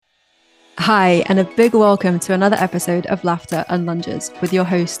Hi, and a big welcome to another episode of Laughter and Lunges with your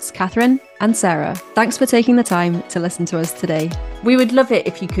hosts, Catherine and Sarah. Thanks for taking the time to listen to us today. We would love it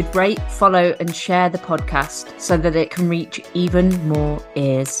if you could rate, follow, and share the podcast so that it can reach even more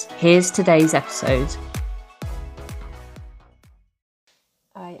ears. Here's today's episode.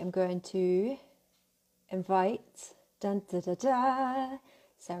 I am going to invite Sarah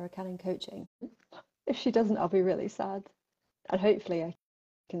Cannon Coaching. If she doesn't, I'll be really sad. And hopefully I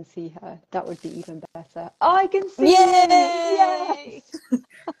can see her. That would be even better. Oh, I can see Yay! you! Yes!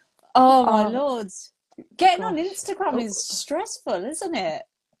 Oh my lord. Getting on Gosh. Instagram is stressful, isn't it?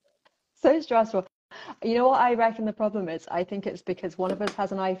 So stressful. You know what I reckon the problem is? I think it's because one of us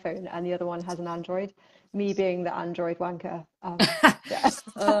has an iPhone and the other one has an Android. Me being the Android wanker. Yeah.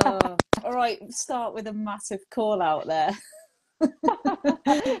 All right, start with a massive call out there.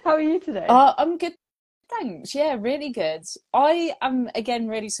 How are you today? I'm good, thanks. Yeah, really good. I am again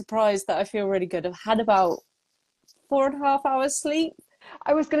really surprised that I feel really good. I've had about 4.5 hours sleep.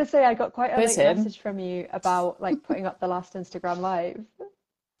 I was going to say I got quite a late Him. message from you about like putting up the last Instagram live.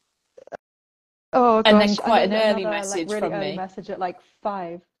 Oh And gosh, then quite an early another message really from early me. message at like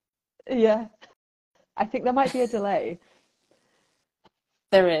 5. Yeah, I think there might be a delay.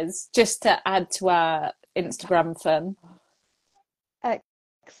 There is, just to add to our Instagram fun.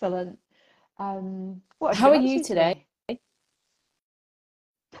 Excellent. What have How you are been up you to today? today?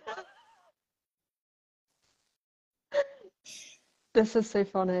 This is so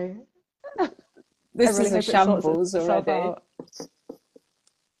funny. I This really is a hope it sorts shambles itself already. out.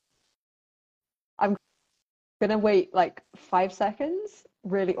 I'm gonna wait like 5 seconds,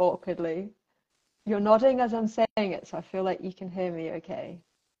 really awkwardly. You're nodding as I'm saying it, so I feel like you can hear me okay.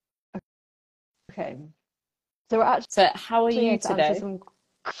 Okay. So we're actually So, how are here you to answer today? some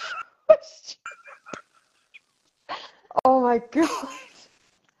questions. Oh my God.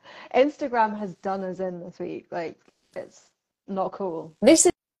 Instagram has done us in this week. Like, it's not cool. This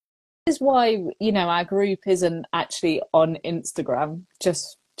is why, our group isn't actually on Instagram.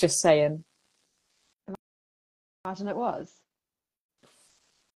 Just saying. Imagine it was.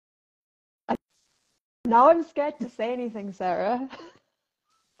 Now I'm scared to say anything, Sarah.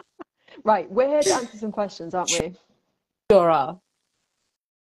 Right, we're here to answer some questions, aren't we? Sure are.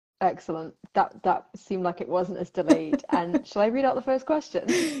 Excellent. That seemed like it wasn't as delayed. And shall I read out the first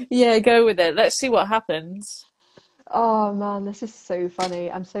question? Yeah, go with it. Let's see what happens. Oh man, this is so funny.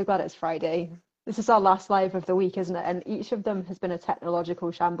 I'm so glad it's Friday. This is our last live of the week, isn't it? And each of them has been a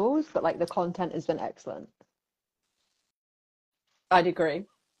technological shambles, but like the content has been excellent. I'd agree.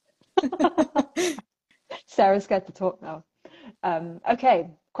 Sarah's scared to talk now. Okay,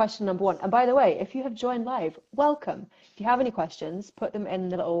 question number 1. And by the way, if you have joined live, welcome. If you have any questions, put them in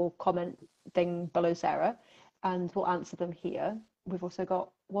the little comment thing below Sarah, and we'll answer them here. We've also got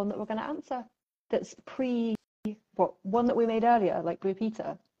one that we're going to answer that's one that we made earlier, like Blue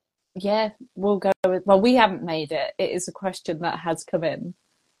Peter. Yeah, we'll go with. Well, we haven't made it. It is a question that has come in.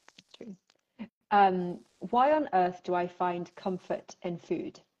 True. Why on earth do I find comfort in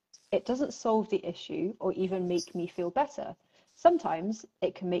food? It doesn't solve the issue or even make me feel better. Sometimes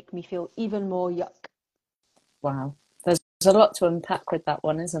it can make me feel even more yuck. Wow, there's a lot to unpack with that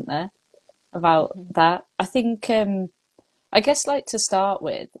one, isn't there? About Mhm. that, I think. I guess like to start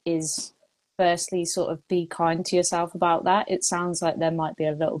with is firstly sort of be kind to yourself about that. It sounds like there might be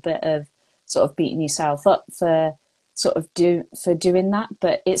a little bit of sort of beating yourself up for doing that,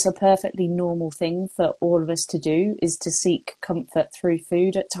 but it's a perfectly normal thing for all of us to do, is to seek comfort through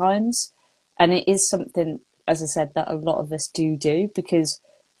food at times. And it is something, as I said, that a lot of us do because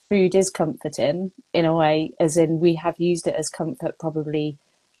food is comforting in a way, as in we have used it as comfort probably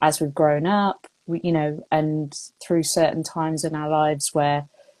as we've grown up, and through certain times in our lives where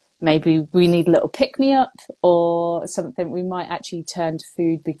maybe we need a little pick me up or something, we might actually turn to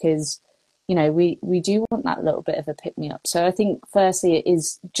food because we do want that little bit of a pick me up. So I think firstly it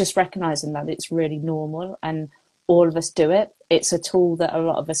is just recognizing that it's really normal and all of us do it. It's a tool that a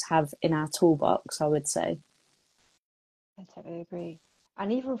lot of us have in our toolbox, I would say. I totally agree.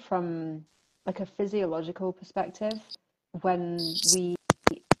 And even from like a physiological perspective, when we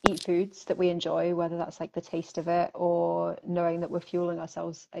eat foods that we enjoy, whether that's like the taste of it or knowing that we're fueling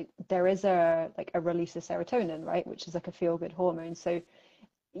ourselves, like, there is a release of serotonin, right, which is like a feel good hormone. So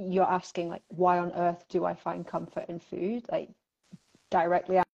you're asking like, why on earth do I find comfort in food? Like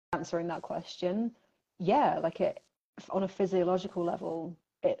directly answering that question, yeah, like it on a physiological level,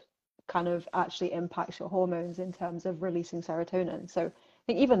 it kind of actually impacts your hormones in terms of releasing serotonin. So I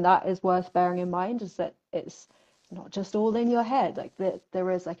think even that is worth bearing in mind, is that it's not just all in your head, like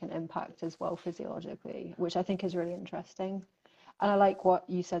there is like an impact as well physiologically, which I think is really interesting. And I like what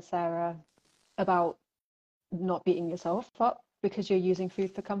you said, Sarah, about not beating yourself up because you're using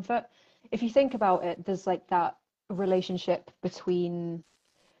food for comfort. If you think about it, there's like that relationship between,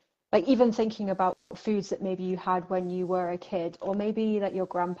 like, even thinking about foods that maybe you had when you were a kid, or maybe that your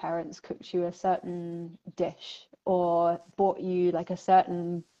grandparents cooked you a certain dish or bought you like a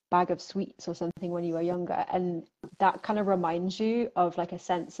certain bag of sweets or something when you were younger. And that kind of reminds you of like a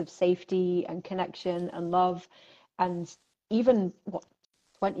sense of safety and connection and love. And even what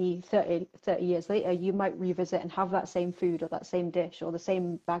 20, 30 years later, you might revisit and have that same food or that same dish or the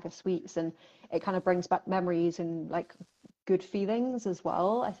same bag of sweets. And it kind of brings back memories and like good feelings as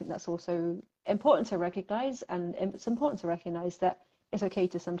well. I think that's also important to recognize. And it's important to recognize that it's okay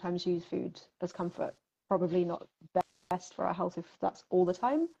to sometimes use food as comfort. Probably not best for our health if that's all the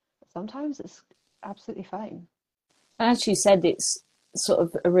time, but sometimes it's absolutely fine. And as you said, it's sort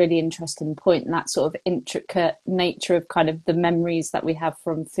of a really interesting point, and that sort of intricate nature of kind of the memories that we have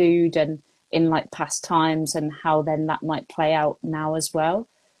from food and in like past times, and how then that might play out now as well.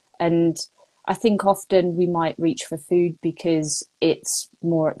 And I think often we might reach for food because it's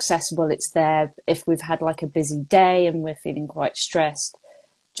more accessible, it's there if we've had like a busy day and we're feeling quite stressed,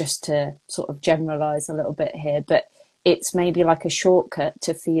 just to sort of generalize a little bit here, but it's maybe like a shortcut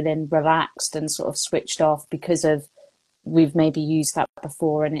to feeling relaxed and sort of switched off because of we've maybe used that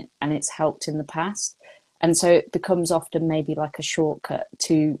before and it's helped in the past. And so it becomes often maybe like a shortcut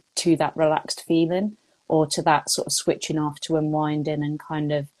to that relaxed feeling, or to that sort of switching off, to unwinding and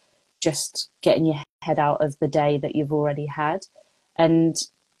kind of just getting your head out of the day that you've already had. And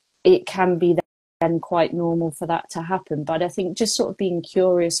it can be then quite normal for that to happen. But I think just sort of being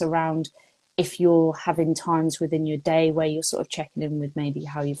curious around, if you're having times within your day where you're sort of checking in with maybe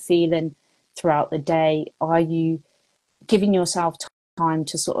how you're feeling throughout the day, are you giving yourself time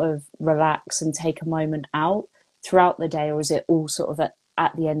to sort of relax and take a moment out throughout the day, or is it all sort of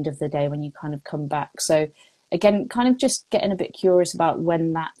at the end of the day when you kind of come back? So again, kind of just getting a bit curious about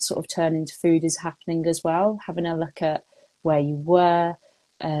when that sort of turn into food is happening as well, having a look at where you were,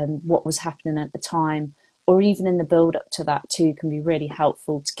 what was happening at the time, or even in the build up to that too, can be really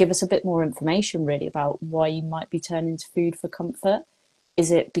helpful to give us a bit more information really about why you might be turning to food for comfort. Is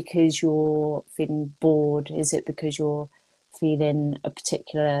it because you're feeling bored? Is it because you're feeling a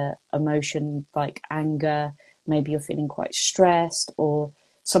particular emotion like anger? Maybe you're feeling quite stressed, or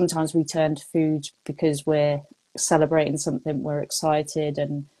sometimes we turn to food because we're celebrating something, we're excited,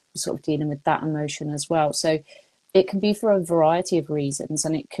 and we're sort of dealing with that emotion as well. So it can be for a variety of reasons,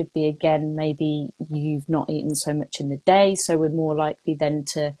 and it could be, again, maybe you've not eaten so much in the day, so we're more likely then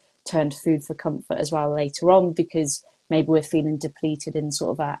to turn to food for comfort as well later on, because maybe we're feeling depleted in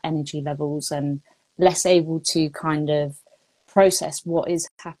sort of our energy levels and less able to kind of process what is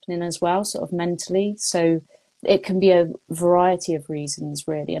happening as well, sort of mentally. So it can be a variety of reasons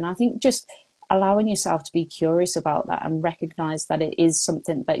really, and I think just allowing yourself to be curious about that and recognize that it is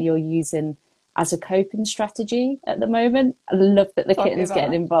something that you're using as a coping strategy at the moment. I love that the Talking kitten's getting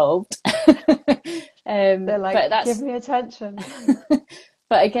about involved. they're But like, give that's me attention.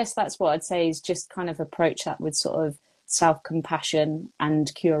 but I guess that's what I'd say, is just kind of approach that with sort of self-compassion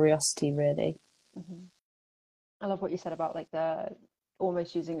and curiosity really. Mhm. I love what you said about like the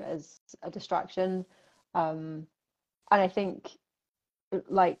almost using it as a distraction. Um, and I think,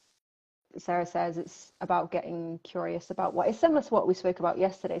 like Sarah says, it's about getting curious about what is similar to what we spoke about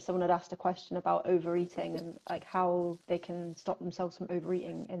yesterday. Someone had asked a question about overeating and like how they can stop themselves from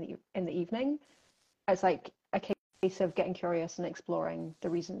overeating in the evening. It's like a case of getting curious and exploring the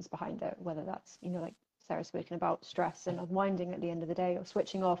reasons behind it, whether that's, like Sarah's spoken about, stress and unwinding at the end of the day, or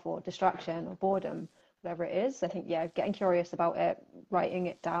switching off, or distraction, or boredom, whatever it is. I think, yeah, getting curious about it, writing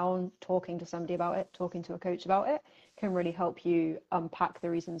it down, talking to somebody about it, talking to a coach about it can really help you unpack the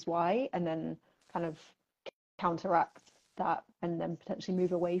reasons why, and then kind of counteract that, and then potentially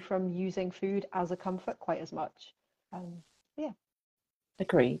move away from using food as a comfort quite as much. Um, yeah.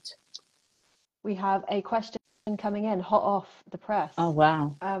 Agreed. We have a question coming in hot off the Oh press,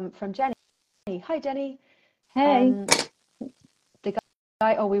 wow. from Jenny. Hi, Jenny. Hey. Um, the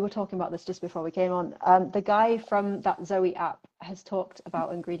guy, oh, we were talking about this just before we came on. The guy from that ZOE app has talked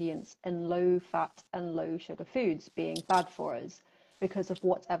about ingredients in low fat and low sugar foods being bad for us because of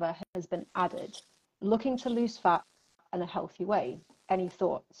whatever has been added. Looking to lose fat in a healthy way. Any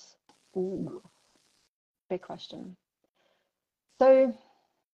thoughts? Ooh, big question. So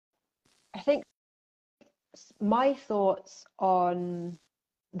I think my thoughts on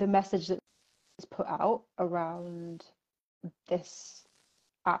the message that's put out around this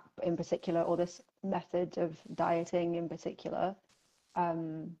app in particular, or this method of dieting in particular,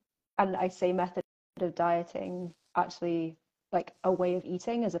 and I say method of dieting, actually like a way of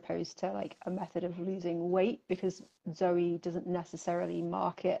eating as opposed to like a method of losing weight, because Zoe doesn't necessarily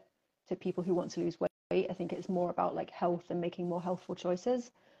market to people who want to lose weight. I think it's more about like health and making more healthful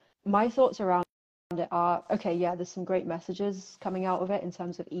choices. My thoughts around it are, okay, yeah, there's some great messages coming out of it in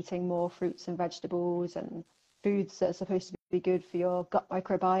terms of eating more fruits and vegetables and foods that are supposed to be good for your gut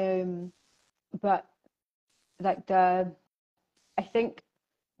microbiome. But like I think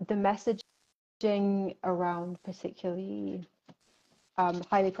the messaging around particularly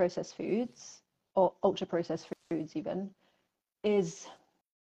highly processed foods or ultra processed foods even is,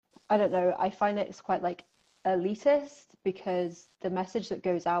 I don't know, I find it's quite like elitist, because the message that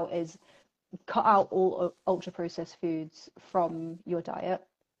goes out is cut out all ultra processed foods from your diet.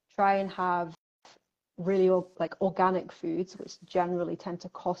 Try and have really like organic foods, which generally tend to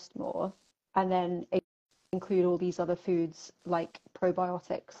cost more, and then include all these other foods like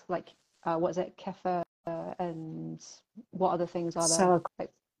probiotics, like what is it, kefir, and what other things are there?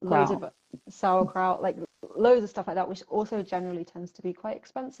 Like loads of Sauerkraut. sauerkraut, like loads of stuff like that, which also generally tends to be quite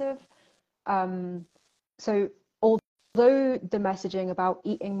expensive. Um, so although the messaging about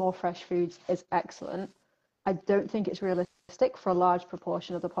eating more fresh foods is excellent, I don't think it's realistic for a large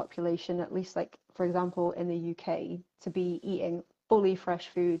proportion of the population, at least like for example in the UK, to be eating fully fresh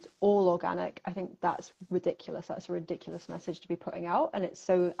foods, all organic. I think that's ridiculous. That's a ridiculous message to be putting out, and it's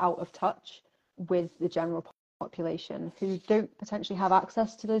so out of touch with the general population who don't potentially have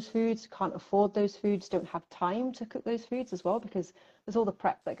access to those foods, can't afford those foods, don't have time to cook those foods as well, because there's all the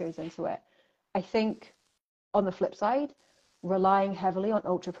prep that goes into it. I think on the flip side, relying heavily on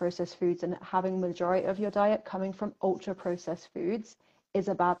ultra processed foods and having majority of your diet coming from ultra processed foods is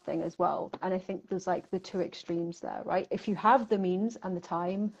a bad thing as well. And I think there's like the two extremes there, right? If you have the means and the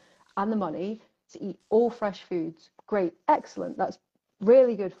time and the money to eat all fresh foods, great, excellent. That's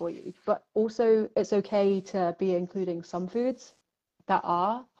really good for you. But also it's okay to be including some foods that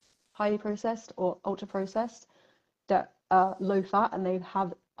are highly processed or ultra processed, that are low fat and they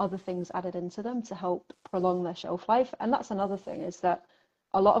have other things added into them to help prolong their shelf life. And that's another thing, is that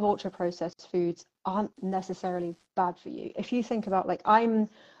a lot of ultra processed foods aren't necessarily bad for you. If you think about like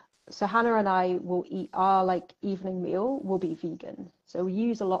so Hannah and I will eat our like evening meal will be vegan. So we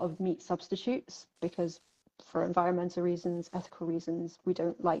use a lot of meat substitutes because for environmental reasons, ethical reasons, we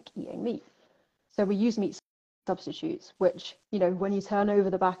don't like eating meat. So we use meat substitutes, which, you know, when you turn over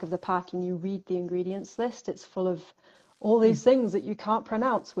the back of the pack and you read the ingredients list, it's full of all these things that you can't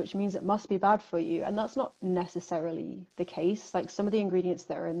pronounce, which means it must be bad for you. And that's not necessarily the case. Like some of the ingredients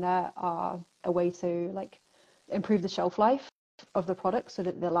that are in there are a way to like improve the shelf life of the product so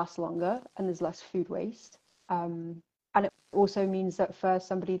that they last longer and there's less food waste. And it also means that for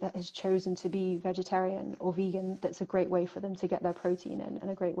somebody that has chosen to be vegetarian or vegan, that's a great way for them to get their protein in, and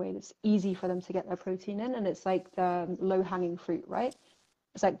a great way that's easy for them to get their protein in. And it's like the low hanging fruit, right?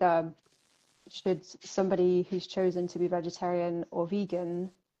 It's like should somebody who's chosen to be vegetarian or vegan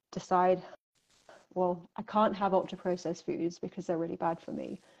decide, well, I can't have ultra processed foods because they're really bad for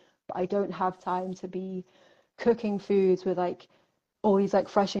me, but I don't have time to be cooking foods with like all these like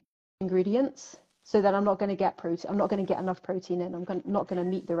fresh ingredients. So then I'm not going to get protein. I'm not going to get enough protein in. Not going to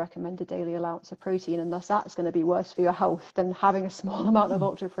meet the recommended daily allowance of protein, and thus that's going to be worse for your health than having a small amount of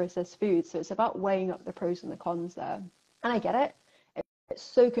ultra processed food. So it's about weighing up the pros and the cons there. And I get it. It's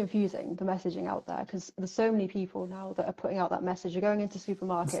so confusing, the messaging out there, because there's so many people now that are putting out that message. You're going into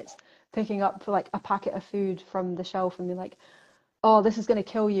supermarkets, picking up like a packet of food from the shelf and being like, oh, this is going to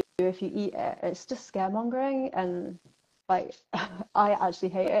kill you if you eat it. It's just scaremongering, and like I actually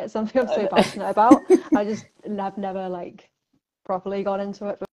hate it. It's something I'm so passionate about. I just have never like properly gone into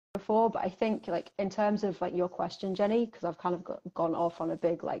it before. But I think like in terms of like your question, Jenny, because I've kind of gone off on a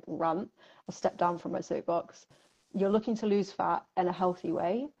big like rant, I'll step down from my soapbox. You're looking to lose fat in a healthy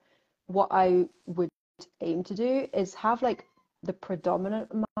way. What I would aim to do is have like the predominant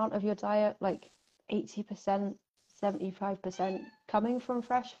amount of your diet, like 80%, 75% coming from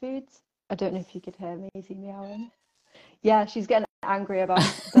fresh foods. I don't know if you could hear Maisie meowing. Yeah, she's getting angry about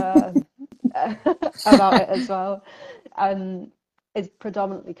the about it as well. It's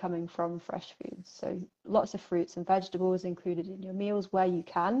predominantly coming from fresh foods, so lots of fruits and vegetables included in your meals where you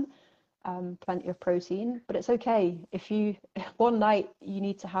can. Plenty of protein, but it's okay if you one night you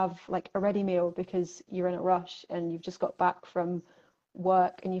need to have like a ready meal because you're in a rush and you've just got back from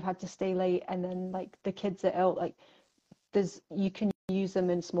work and you've had to stay late, and then like the kids are ill. Like you can use them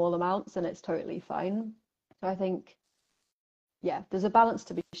in small amounts and it's totally fine. So I think, yeah, there's a balance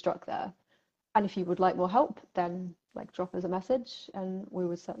to be struck there. And if you would like more help, then like drop us a message and we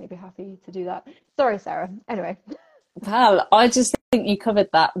would certainly be happy to do that. Sorry, Sarah. Anyway. Well, I just think you covered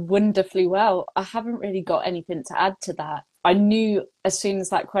that wonderfully well. I haven't really got anything to add to that. I knew as soon as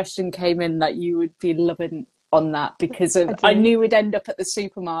that question came in that you would be loving on that because I of I do. knew we'd end up at the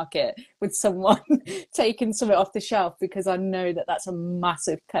supermarket with someone taking something off the shelf because I know that that's a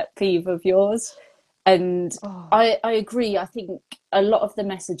massive pet peeve of yours. And Oh, I agree. I think a lot of the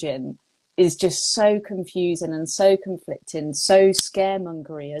messaging is just so confusing and so conflicting, so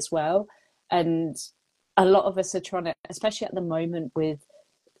scaremongery as well. And a lot of us are trying to, especially at the moment with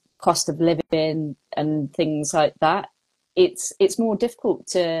cost of living and things like that, it's more difficult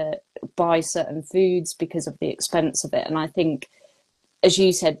to buy certain foods because of the expense of it. And I think, as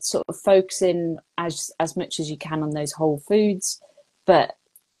you said, sort of focusing as much as you can on those whole foods, but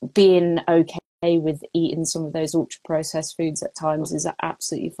being okay with eating some of those ultra processed foods at times is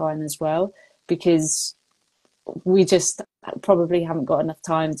absolutely fine as well, because we just probably haven't got enough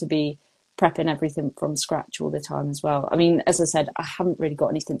time to be prepping everything from scratch all the time as well. I mean, as I said, I haven't really got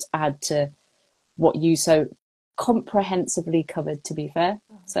anything to add to what you so comprehensively covered, to be fair.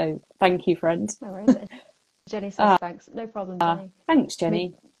 So thank you, friend. no worries. Jenny says thanks. No problem, Jenny. Thanks, I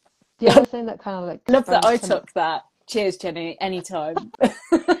mean, Jenny. the other thing that kind of like Love that springs I to mind. took that. Cheers, Jenny. Anytime.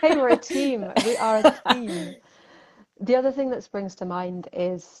 Hey, we're a team. We are a team. The other thing that springs to mind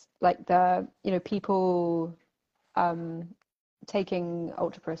is like people um, taking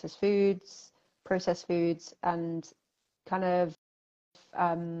ultra processed foods, and kind of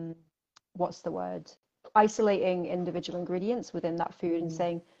um, what's the word? Isolating individual ingredients within that food and Mm,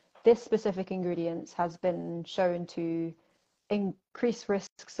 saying this specific ingredient has been shown to increase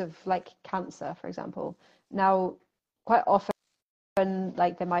risks of like cancer, for example. Now, quite often,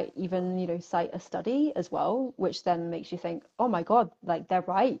 like they might even, cite a study as well, which then makes you think, oh my God, like they're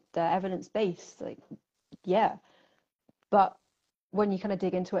right, they're evidence-based, like, yeah. But when you kind of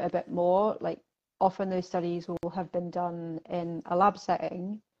dig into it a bit more, like often those studies will have been done in a lab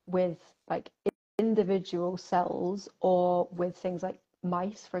setting with like individual cells or with things like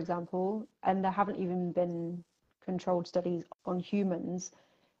mice, for example, and there haven't even been controlled studies on humans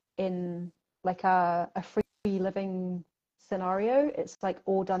in like a free living scenario. It's like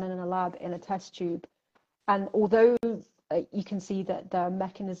all done in a lab in a test tube. And although you can see that the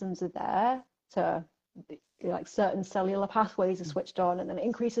mechanisms are there to like certain cellular pathways are switched on and then it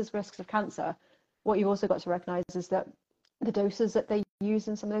increases risks of cancer, what you've also got to recognize is that the doses that they use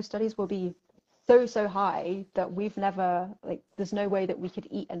in some of those studies will be so high that we've never like there's no way that we could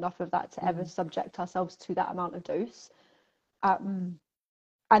eat enough of that to ever mm, subject ourselves to that amount of dose. um,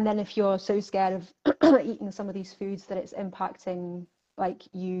 and then if you're so scared of eating some of these foods that it's impacting like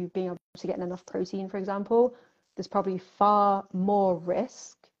you being able to get enough protein, for example, there's probably far more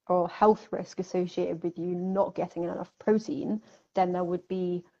risk or health risk associated with you not getting enough protein than there would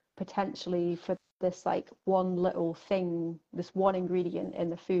be potentially for this like one little thing, this one ingredient in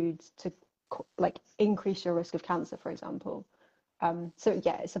the foods to like increase your risk of cancer, for example. So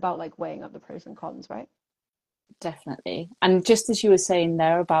yeah, it's about like weighing up the pros and cons, right? definitely. And just as you were saying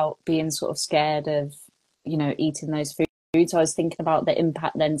there about being sort of scared of, eating those foods, I was thinking about the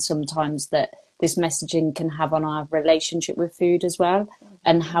impact then sometimes that this messaging can have on our relationship with food as well,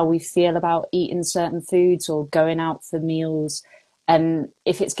 and how we feel about eating certain foods or going out for meals. And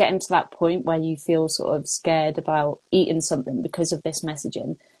if it's getting to that point where you feel sort of scared about eating something because of this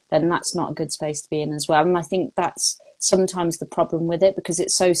messaging, then that's not a good space to be in as well. And I think that's sometimes the problem with it, because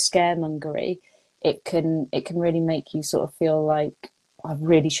it's so scaremongery. It can really make you sort of feel like I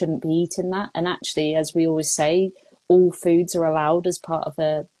really shouldn't be eating that. And actually, as we always say, all foods are allowed as part of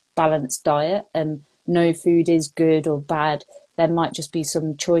a balanced diet, and no food is good or bad. There might just be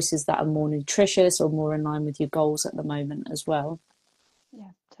some choices that are more nutritious or more in line with your goals at the moment as well.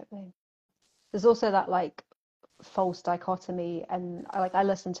 Yeah, totally. There's also that like false dichotomy, and I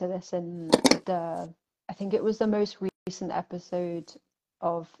listened to this in the I think it was the most recent episode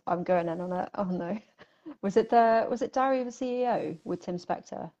of I'm going in on it. Oh no, was it Diary of a CEO with Tim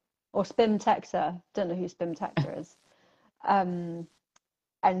Spector or Spim Tector? Don't know who Spim Tector is. Um,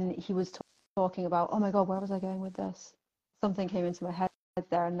 and he was talking about, oh my God, where was I going with this? Something came into my head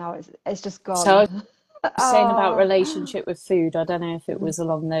there, and now it's just So I gone. was saying about Oh, relationship with food. I don't know if it was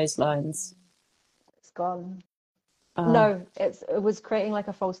along those lines. it's gone. Uh, No, it was creating like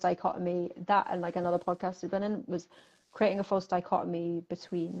a false dichotomy. That and like another podcast we've been in was creating a false dichotomy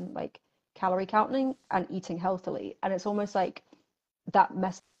between like calorie counting and eating healthily. And it's almost like that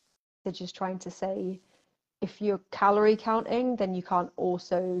message is trying to say if you're calorie counting, then you can't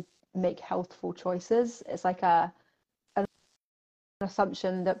also make healthful choices. It's like an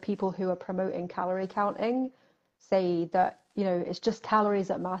assumption that people who are promoting calorie counting say that, it's just calories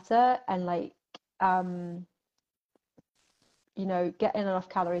that matter, and like um getting enough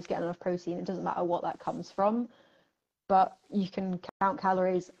calories, getting enough protein, it doesn't matter what that comes from. but you can count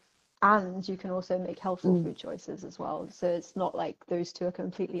calories and you can also make healthful Mm. food choices as well. So it's not like those two are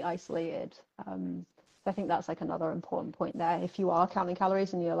completely isolated. I think that's like another important point there. If you are counting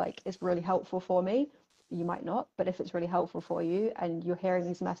calories and you're like, it's really helpful for me, you might not. But if it's really helpful for you and you're hearing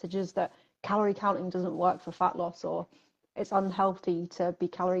these messages that calorie counting doesn't work for fat loss or it's unhealthy to be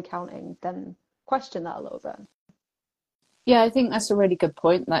calorie counting, then question that a little bit. Yeah, I think that's a really good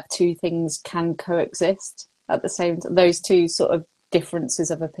point that two things can coexist at the same time. Those two sort of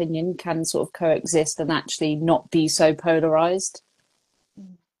differences of opinion can sort of coexist and actually not be so polarized.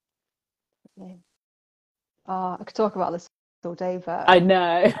 Mm. I could talk about this all day, but I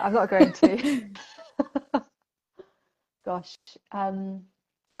know. I'm not going to. Gosh. I Do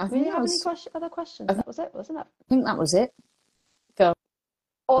we think that have any was other questions? I That was it, wasn't it? think that was it, Awesome.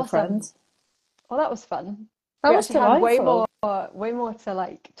 girlfriend. Well, that was fun. That We was actually had delightful. way more to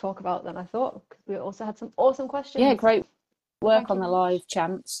like talk about than I thought because we also had some awesome Yeah, questions. great So work thank on you the very much. live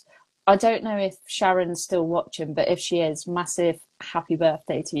chants. I don't know if Sharon's still watching, but if she is, massive happy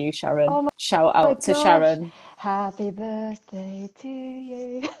birthday to you, Sharon. Oh Shout my out to gosh. Sharon. Happy birthday to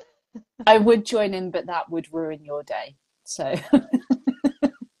you. I would join in, but that would ruin your day. So,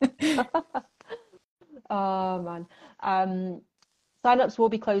 Oh man. Um, Sign-ups will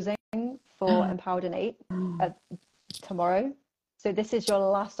be closing for Empowered Innate tomorrow. So this is your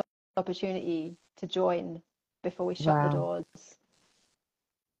last opportunity to join before we shut the wow. doors.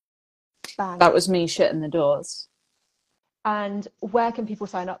 Bang. That was me shutting the doors. And where can people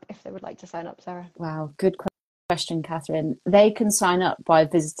sign up if they would like to sign up, Sarah? Wow, good question, Catherine. They can sign up by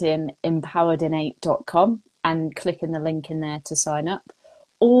visiting empoweredin8.com and clicking the link in there to sign up.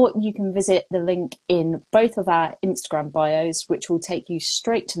 Or you can visit the link in both of our Instagram bios, which will take you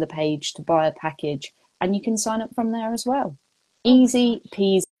straight to the page to buy a package, and you can sign up from there as well. Oh my Easy gosh.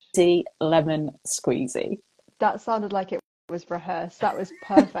 peasy lemon squeezy. That sounded like it was rehearsed. That was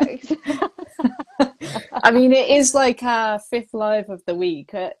perfect. I mean, it is like our fifth live of the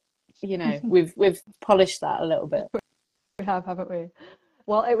week. We've polished that a little bit. We have, haven't we?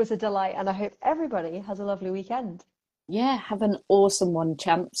 Well, it was a delight, and I hope everybody has a lovely weekend. Yeah, have an awesome one,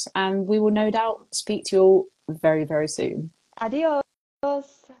 champs. And we will no doubt speak to you all very, very soon. Adios.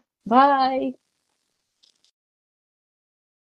 Bye.